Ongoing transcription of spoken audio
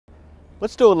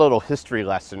Let's do a little history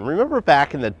lesson. Remember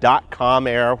back in the dot-com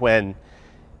era when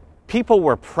people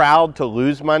were proud to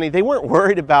lose money? They weren't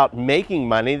worried about making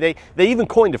money. They even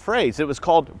coined a phrase. It was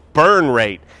called burn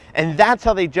rate. And that's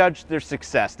how they judged their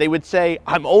success. They would say,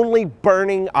 I'm only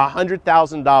burning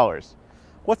 $100,000.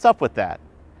 What's up with that?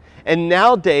 And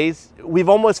nowadays, we've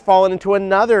almost fallen into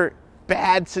another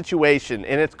bad situation,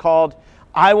 and it's called,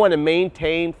 I want to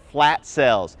maintain flat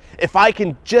sales. If I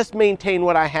can just maintain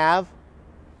what I have,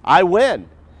 I win.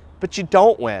 But you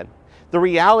don't win. The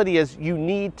reality is you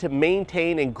need to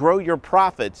maintain and grow your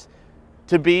profits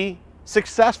to be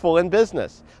successful in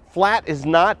business. Flat is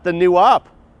not the new up.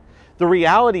 The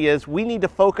reality is we need to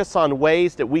focus on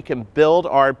ways that we can build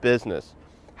our business.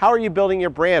 How are you building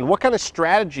your brand? What kind of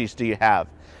strategies do you have?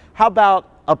 How about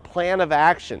a plan of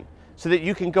action so that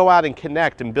you can go out and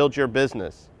connect and build your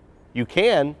business? You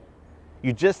can.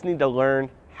 You just need to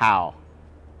learn how.